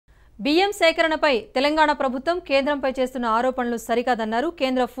బియ్యం సేకరణపై తెలంగాణ ప్రభుత్వం కేంద్రంపై చేస్తున్న ఆరోపణలు సరికాదన్నారు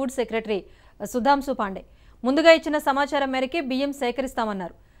కేంద్ర ఫుడ్ సెక్రటరీ సుధాంశు పాండే. ముందుగా ఇచ్చిన సమాచారం మేరకే బియ్యం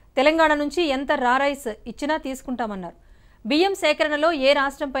సేకరిస్తామన్నారు. తెలంగాణ నుంచి ఎంత రా రైస్ ఇచ్చినా తీసుకుంటామన్నారు. బియ్యం సేకరణలో ఏ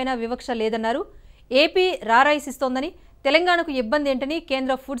రాష్ట్రంపైనా వివక్ష లేదన్నారు. ఏపీ రా రైస్ ఇస్తోందని తెలంగాణకు ఇబ్బంది ఏంటని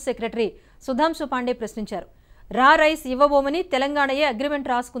కేంద్ర ఫుడ్ సెక్రటరీ సుధాంశు పాండే ప్రశ్నించారు. రా rice ఇవ్వబోమని తెలంగాణయే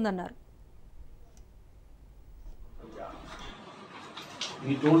agreement రాసుకుందన్నారు.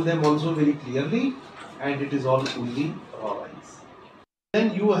 We told them also very clearly, and it is all only raw rice. Then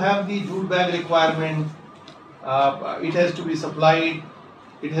you have the jute bag requirement. It has to be supplied.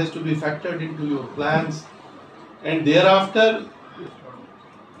 It has to be factored into your plans. And thereafter,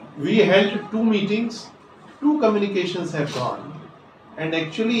 we held 2 meetings. 2 communications have gone. And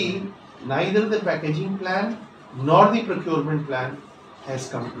actually, neither the packaging plan nor the procurement plan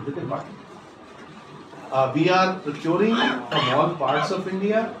has come to the department. We are procuring from all parts of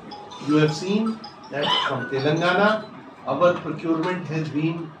India. You have seen that from Telangana, our procurement has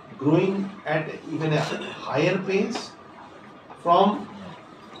been growing at even a higher pace. From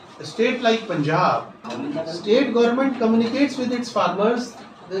a state like Punjab, state government communicates with its farmers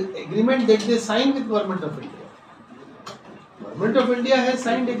the agreement that they sign with Government of India. Government of India has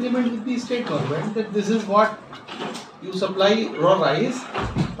signed agreement with the state government that this is what you supply raw rice.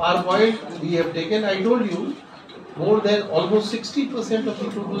 Parboiled we have taken, I told you, more than almost 60% of the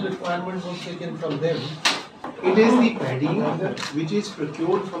total requirement was taken from them. It is the paddy which is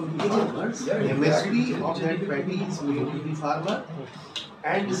procured from the farmers. The MSP of that paddy is paid to the farmer,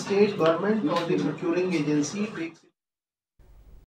 and the state government or the procuring agency takes